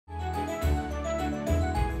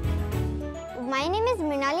My name is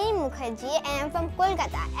Mrinalini Mukherjee and I am from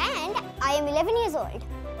Kolkata and I am 11 years old.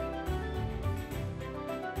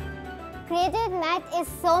 Creative math is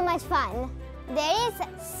so much fun. There is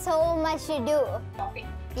so much to do. Shopping.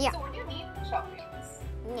 Yeah. So what do you need for shopping?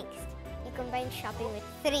 Next, you combine shopping with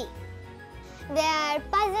 3. There are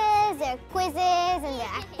puzzles, there are quizzes, and there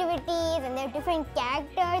are activities, and there are different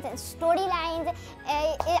characters and storylines.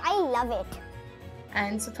 I love it.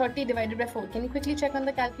 And so 30 divided by 4. Can you quickly check on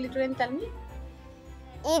the calculator and tell me?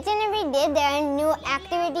 Each and every day there are new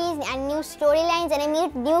activities and new storylines, and I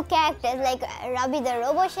meet new characters like Robbie the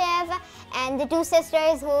Robo Chef and the 2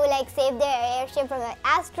 sisters who saved their airship from an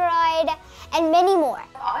asteroid, and many more.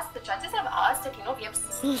 The judges have asked if we have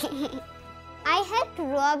I helped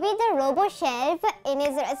Robbie the Robo Chef in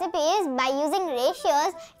his recipes by using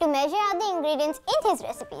ratios to measure out the ingredients in his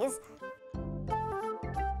recipes.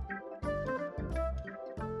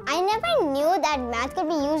 I never knew that math could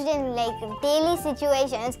be used in daily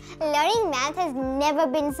situations. Learning math has never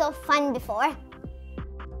been so fun before.